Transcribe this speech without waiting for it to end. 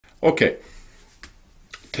Okay,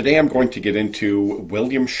 today I'm going to get into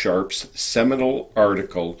William Sharpe's seminal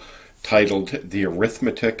article titled The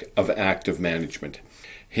Arithmetic of Active Management.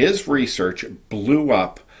 His research blew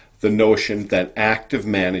up the notion that active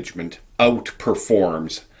management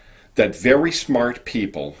outperforms, that very smart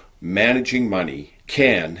people managing money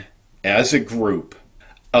can, as a group,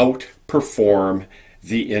 outperform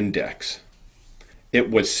the index. It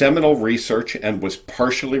was seminal research and was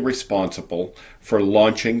partially responsible for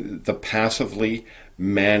launching the passively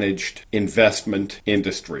managed investment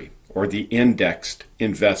industry, or the indexed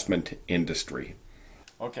investment industry.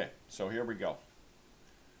 Okay, so here we go.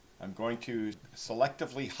 I'm going to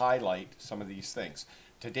selectively highlight some of these things.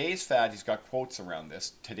 Today's fad, he's got quotes around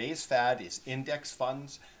this. Today's fad is index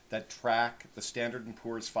funds that track the Standard &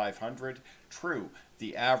 Poor's 500. True,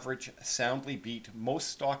 the average soundly beat most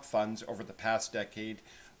stock funds over the past decade,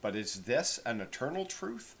 but is this an eternal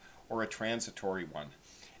truth or a transitory one?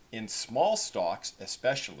 In small stocks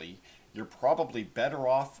especially, you're probably better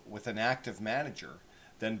off with an active manager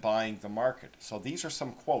than buying the market. So these are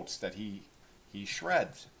some quotes that he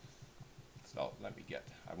shreds. So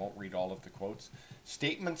I won't read all of the quotes.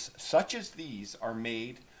 Statements such as these are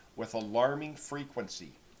made with alarming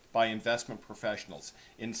frequency by investment professionals.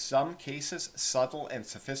 In some cases, subtle and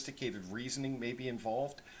sophisticated reasoning may be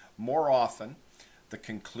involved. More often, the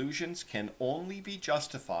conclusions can only be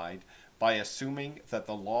justified by assuming that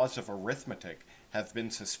the laws of arithmetic have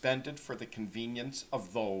been suspended for the convenience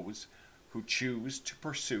of those who choose to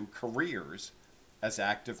pursue careers as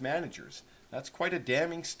active managers. That's quite a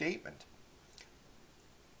damning statement.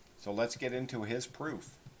 So let's get into his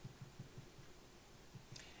proof.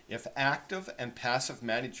 If active and passive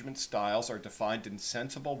management styles are defined in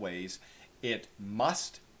sensible ways, it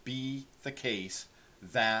must be the case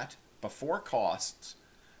that, before costs,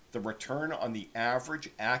 the return on the average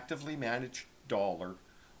actively managed dollar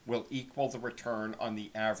will equal the return on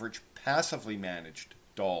the average passively managed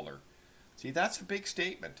dollar. See, that's a big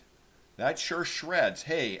statement. That sure shreds.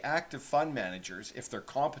 Hey, active fund managers, if they're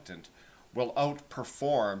competent, will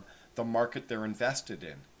outperform the market they're invested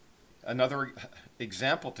in. Another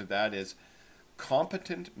example to that is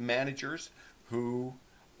competent managers who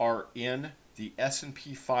are in the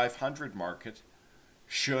S&P 500 market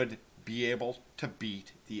should be able to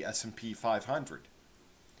beat the S&P 500.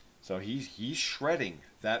 So he's shredding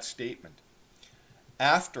that statement.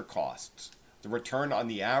 After costs, the return on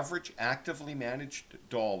the average actively managed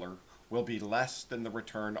dollar will be less than the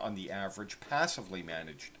return on the average passively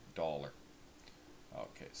managed dollar.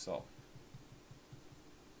 Okay, so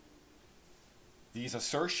these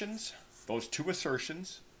assertions, those two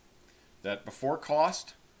assertions, that before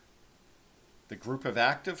cost, the group of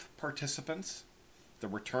active participants, the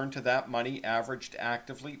return to that money averaged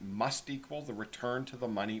actively must equal the return to the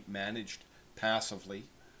money managed passively.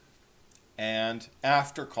 And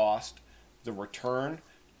after cost, the return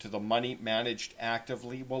to the money managed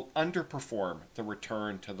actively will underperform the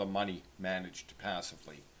return to the money managed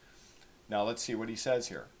passively. Now let's see what he says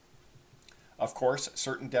here. Of course,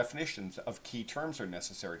 certain definitions of key terms are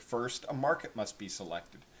necessary. First, a market must be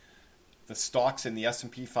selected. The stocks in the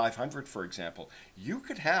S&P 500, for example, you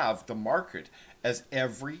could have the market as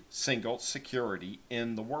every single security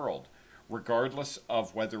in the world, regardless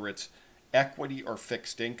of whether it's equity or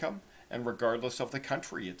fixed income, and regardless of the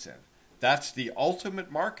country it's in. That's the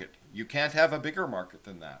ultimate market. You can't have a bigger market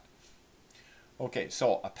than that. Okay,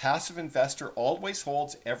 so a passive investor always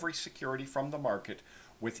holds every security from the market,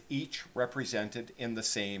 with each represented in the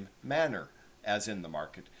same manner as in the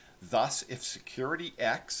market. Thus, if security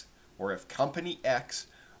X, or if company X,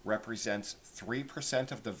 represents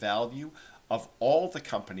 3% of the value of all the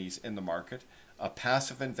companies in the market, a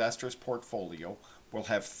passive investor's portfolio will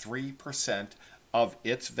have 3% of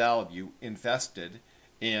its value invested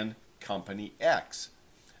in company X.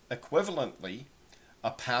 Equivalently,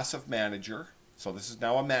 a passive manager, so this is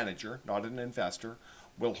now a manager, not an investor,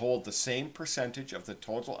 will hold the same percentage of the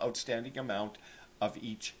total outstanding amount of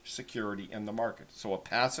each security in the market. So a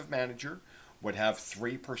passive manager would have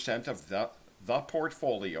 3% of the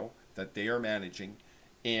portfolio that they are managing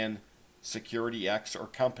in security X or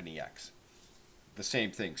company X. The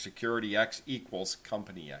same thing, security X equals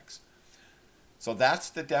company X. So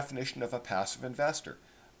that's the definition of a passive investor.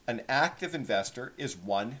 An active investor is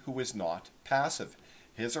one who is not passive.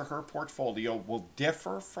 His or her portfolio will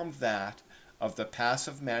differ from that of the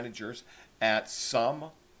passive managers at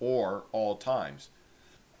some or all times.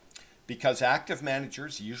 Because active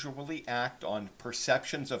managers usually act on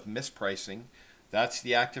perceptions of mispricing, that's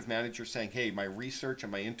the active manager saying, hey, my research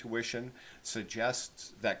and my intuition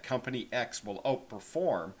suggests that company X will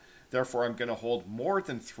outperform, therefore I'm going to hold more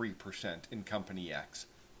than 3% in company X.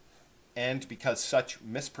 And because such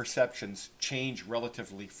misperceptions change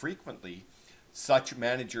relatively frequently, such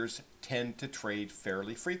managers tend to trade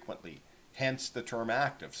fairly frequently, hence the term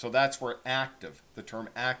active. So that's where the term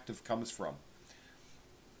active comes from.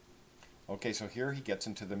 Okay, so here he gets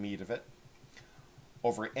into the meat of it.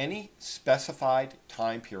 Over any specified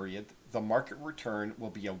time period, the market return will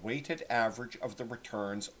be a weighted average of the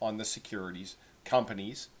returns on the securities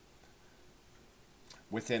companies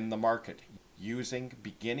within the market, using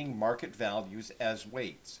beginning market values as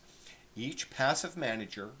weights. Each passive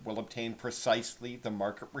manager will obtain precisely the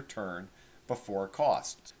market return before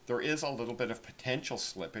costs. There is a little bit of potential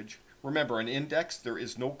slippage. Remember, an index, there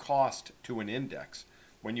is no cost to an index.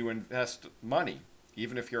 When you invest money,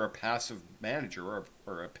 even if you're a passive manager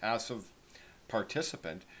or a passive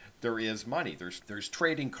participant, there is money. There's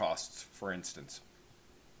trading costs, for instance.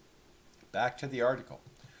 Back to the article.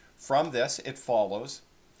 From this, it follows,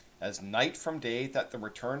 as night from day, that the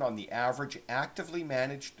return on the average actively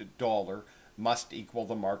managed dollar must equal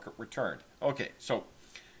the market return. Okay, so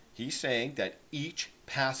he's saying that each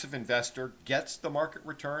passive investor gets the market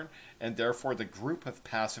return, and therefore the group of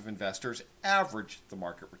passive investors average the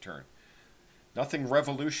market return. Nothing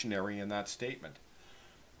revolutionary in that statement.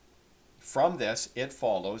 From this, it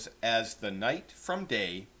follows, as the night from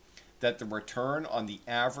day, that the return on the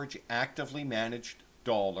average actively managed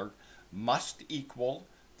dollar must equal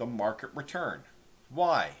the market return.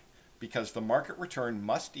 Why? Because the market return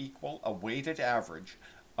must equal a weighted average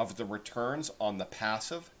of the returns on the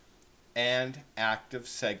passive and active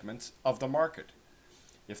segments of the market.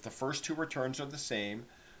 If the first two returns are the same,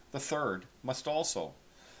 the third must also.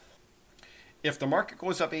 If the market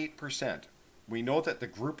goes up 8%, we know that the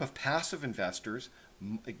group of passive investors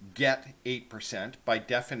get 8%. By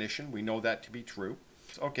definition, we know that to be true.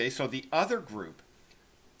 Okay, so the other group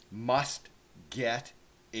must get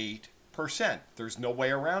 8%. There's no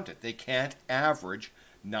way around it. They can't average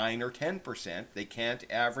 9 or 10%. They can't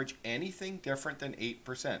average anything different than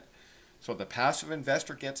 8%. So the passive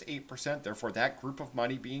investor gets 8%. Therefore, that group of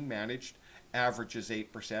money being managed averages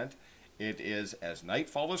 8%. It is as night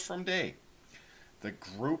follows from day. The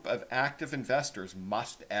group of active investors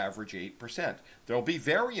must average 8%. There will be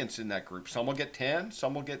variance in that group. Some will get 10,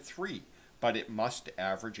 some will get 3, but it must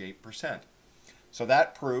average 8%. So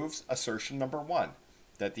that proves assertion number 1,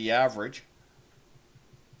 that the average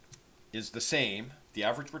is the same. The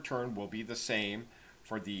average return will be the same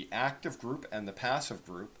for the active group and the passive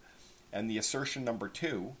group. And the assertion number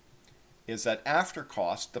 2 is that after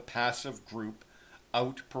cost, the passive group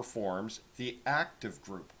outperforms the active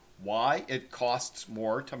group. Why? It costs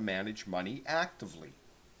more to manage money actively.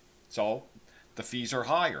 So the fees are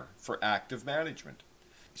higher for active management.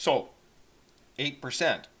 So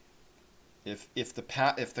 8%. If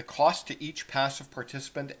the cost to each passive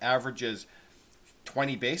participant averages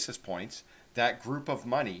 20 basis points, that group of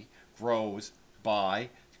money grows by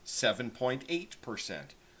 7.8%.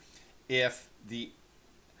 If the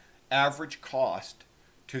average cost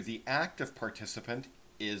to the active participant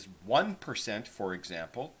is 1%, for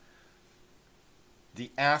example, the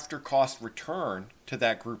after-cost return to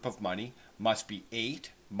that group of money must be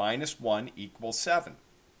 8 minus 1 equals 7.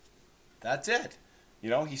 That's it. You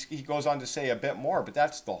know, he goes on to say a bit more, but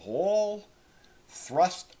that's the whole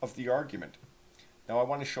thrust of the argument. Now I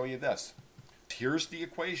want to show you this. Here's the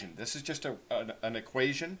equation. This is just an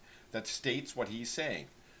equation that states what he's saying.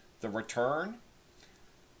 The return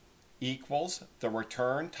equals the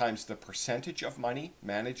return times the percentage of money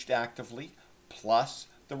managed actively plus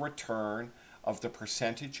the return of the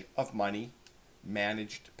percentage of money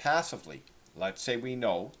managed passively. Let's say we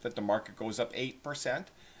know that the market goes up 8%,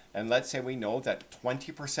 and let's say we know that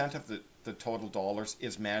 20% of the total dollars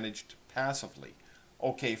is managed passively.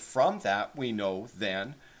 Okay, from that we know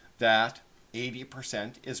then that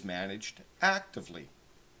 80% is managed actively.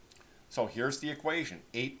 So here's the equation.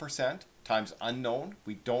 8% times unknown,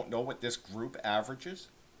 we don't know what this group averages,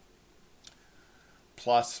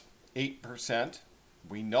 plus 8%,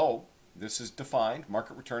 we know this is defined,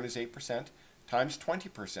 market return is 8%, times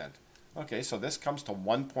 20%. Okay, so this comes to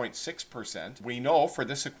 1.6%. We know for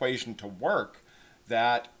this equation to work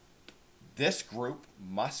that this group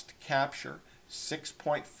must capture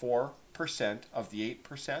 6.4% of the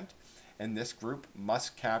 8%, and this group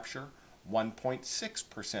must capture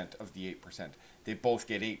 1.6% of the 8%. They both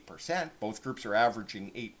get 8%. Both groups are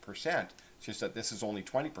averaging 8%. It's just that this is only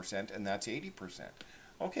 20% and that's 80%.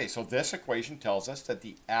 Okay, so this equation tells us that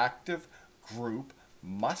the active group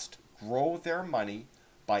must grow their money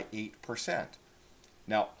by 8%.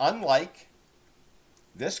 Now, unlike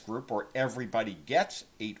this group where everybody gets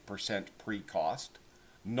 8% pre-cost,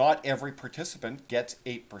 not every participant gets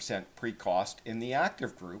 8% pre-cost in the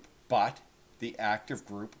active group, but the active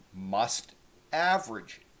group must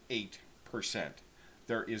average 8%.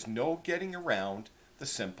 There is no getting around the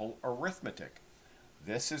simple arithmetic.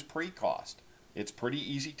 This is pre-cost. It's pretty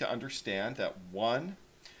easy to understand that 1,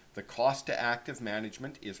 the cost to active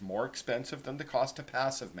management is more expensive than the cost to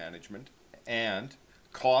passive management, and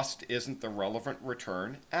cost isn't the relevant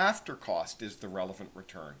return. After cost is the relevant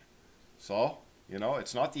return. So,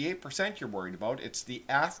 it's not the 8% you're worried about, it's the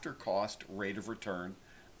after cost rate of return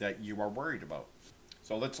that you are worried about.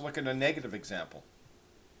 So let's look at a negative example.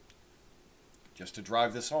 Just to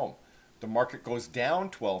drive this home, the market goes down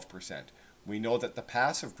 12%. We know that the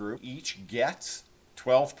passive group each gets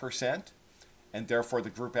 12%, and therefore the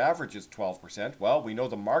group average is 12%. Well, we know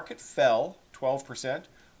the market fell 12%.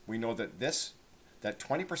 We know that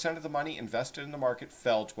 20% of the money invested in the market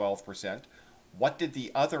fell 12%. What did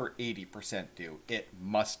the other 80% do? It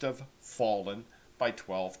must have fallen by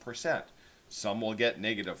 12%. Some will get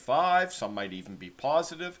 -5, some might even be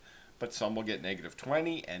positive, but some will get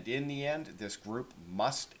 -20, and in the end, this group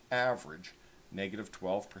must average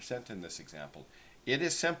 -12% in this example. It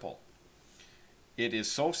is simple. It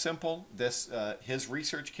is so simple. His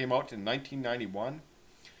research came out in 1991.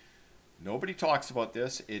 Nobody talks about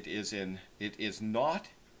this. It is not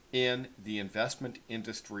in the investment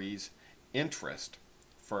industry's interest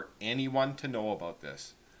for anyone to know about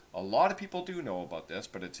this. A lot of people do know about this,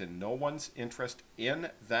 but it's in no one's interest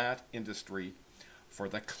in that industry for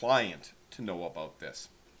the client to know about this.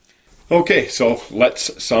 Okay, so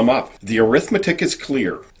let's sum up. The arithmetic is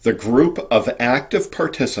clear. The group of active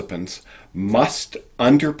participants must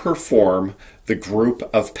underperform the group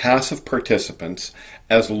of passive participants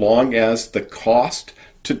as long as the cost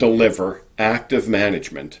to deliver active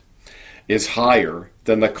management is higher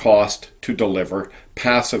than the cost to deliver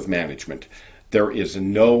passive management. There is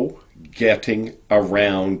no getting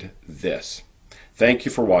around this. Thank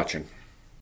you for watching.